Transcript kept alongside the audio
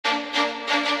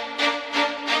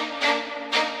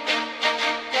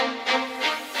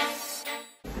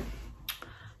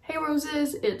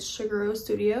horses. It's Shigeru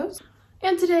Studios.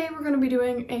 And today we're going to be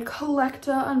doing a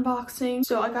CollectA unboxing.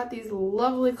 So I got these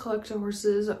lovely CollectA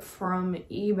horses from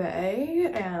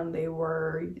eBay and they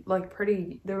were like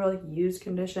used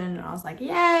condition. And I was like,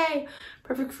 yay!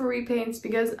 Perfect for repaints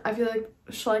because I feel like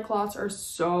Schleich lots are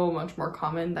so much more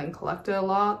common than CollectA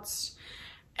lots.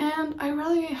 And I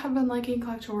really have been liking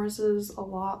CollectA horses a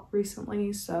lot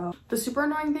recently. So the super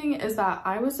annoying thing is that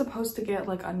I was supposed to get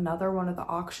like another one of the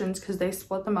auctions because they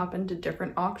split them up into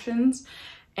different auctions.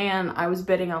 And I was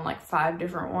bidding on like 5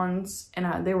 different ones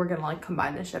and they were gonna like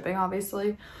combine the shipping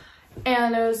obviously.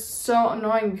 And it was so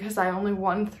annoying because I only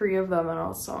won 3 of them and I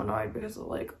was so annoyed because of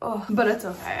like, oh, but it's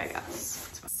okay, I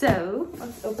guess. So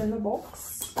let's open the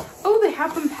box. Oh, they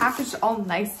have them packaged all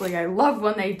nicely. I love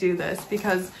when they do this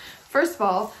because first of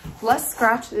all, less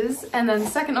scratches, and then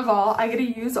second of all, I get to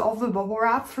use all the bubble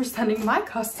wrap for sending my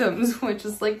customs, which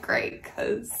is like great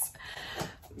because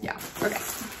yeah, okay.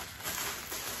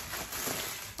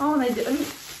 Oh, and they didn't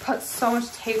put so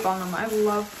much tape on them. I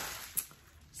love,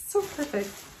 so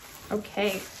perfect.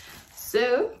 Okay,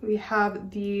 so we have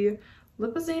the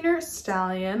Lipizzaner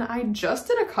Stallion. I just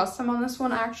did a custom on this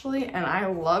one actually, and I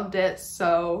loved it.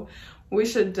 So we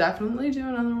should definitely do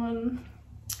another one.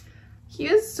 He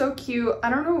is so cute.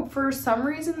 I don't know, for some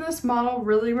reason this model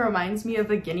really reminds me of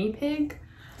a guinea pig.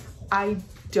 I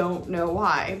don't know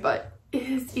why, but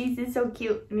he's just so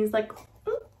cute. And he's like,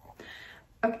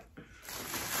 okay.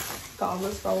 Got all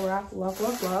this bubble wrap, love,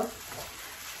 love, love.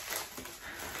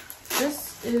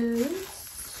 This is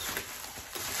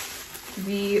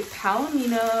the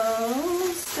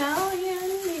Palomino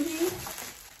Stallion, maybe?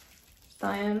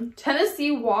 Stallion.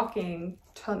 Tennessee walking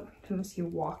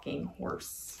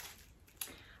horse.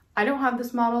 I don't have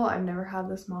this model. I've never had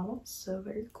this model, so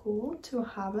very cool to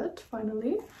have it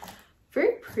finally.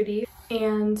 Very pretty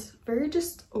and very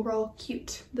just overall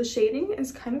cute. The shading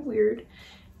is kind of weird.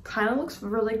 Kind of looks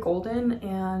really golden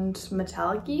and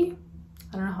metallic-y.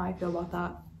 I don't know how I feel about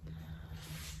that.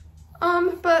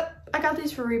 But I got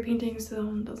these for repainting, so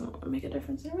it doesn't make a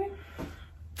difference anyway.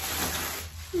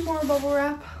 More bubble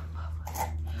wrap.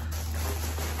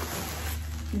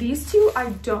 These 2 I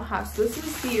don't have. So this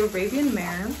is the Arabian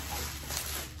Mare,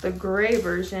 the gray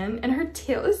version, and her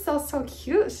tail is so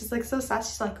cute. She's like so sad.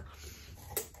 She's like,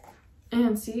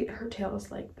 and see, her tail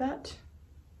is like that.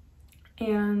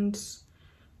 And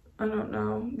I don't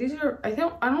know. These are, I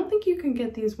don't think you can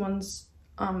get these ones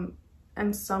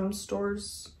and some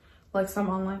stores, like some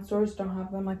online stores don't have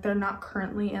them. Like they're not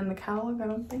currently in the catalog, I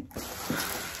don't think.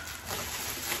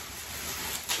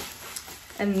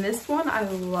 And this one, I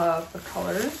love the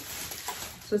color.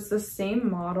 So it's the same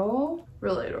model.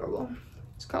 Really adorable.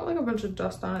 It's got like a bunch of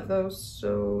dust on it though,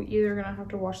 so either gonna have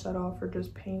to wash that off or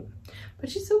just paint. But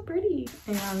she's so pretty.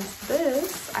 And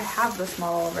this, I have this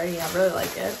model already. I really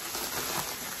like it.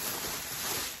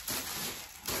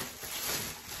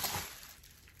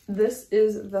 This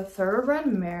is the Thoroughbred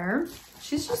Mare.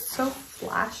 She's just so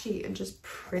flashy and just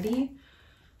pretty.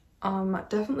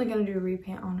 Definitely gonna do a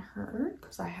repaint on her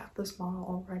because I have this model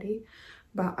already,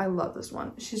 but I love this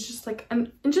one. She's just like,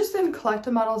 and just in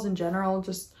CollectA models in general,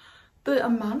 just the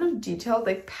amount of detail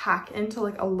they pack into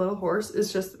like a little horse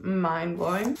is just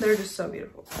mind-blowing. They're just so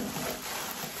beautiful.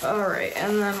 All right,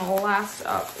 and then last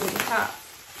up we have,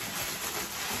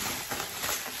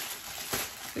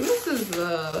 I think this is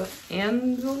the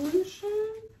Andalusian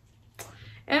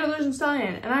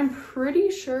Stallion, and I'm pretty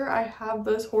sure I have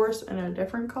this horse in a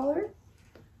different color.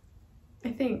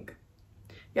 I think.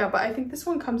 Yeah, but I think this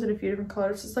one comes in a few different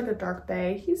colors. It's like a dark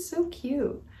bay. He's so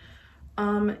cute.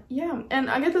 Yeah, and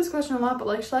I get this question a lot, but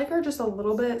like Schleich are just a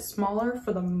little bit smaller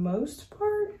for the most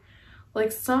part.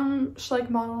 Like some Schleich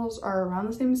models are around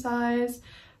the same size,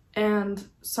 and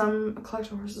some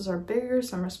CollectA horses are bigger,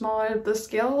 some are smaller. The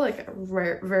scale like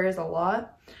varies a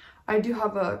lot. I do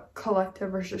have a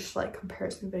CollectA versus Schleich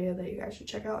comparison video that you guys should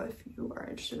check out if you are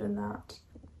interested in that.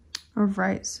 All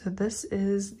right, so this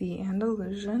is the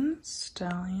Andalusian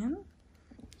Stallion.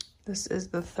 This is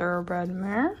the Thoroughbred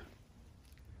Mare.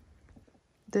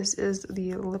 This is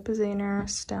the Lipizzaner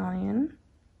Stallion.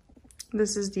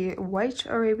 This is the White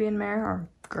Arabian Mare, or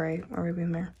Gray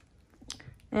Arabian Mare.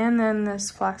 And then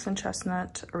this Flaxen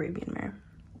Chestnut Arabian Mare.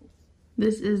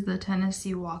 This is the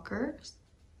Tennessee Walker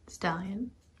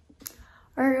Stallion.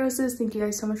 Alright roses, thank you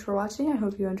guys so much for watching. I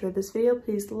hope you enjoyed this video.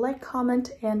 Please like,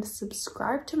 comment, and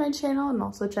subscribe to my channel, and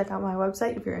also check out my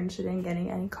website if you're interested in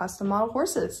getting any custom model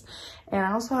horses. And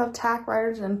I also have tack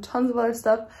riders and tons of other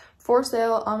stuff for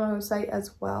sale on my website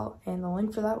as well, and the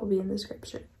link for that will be in the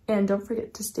description. And don't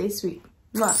forget to stay sweet.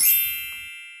 Mwah.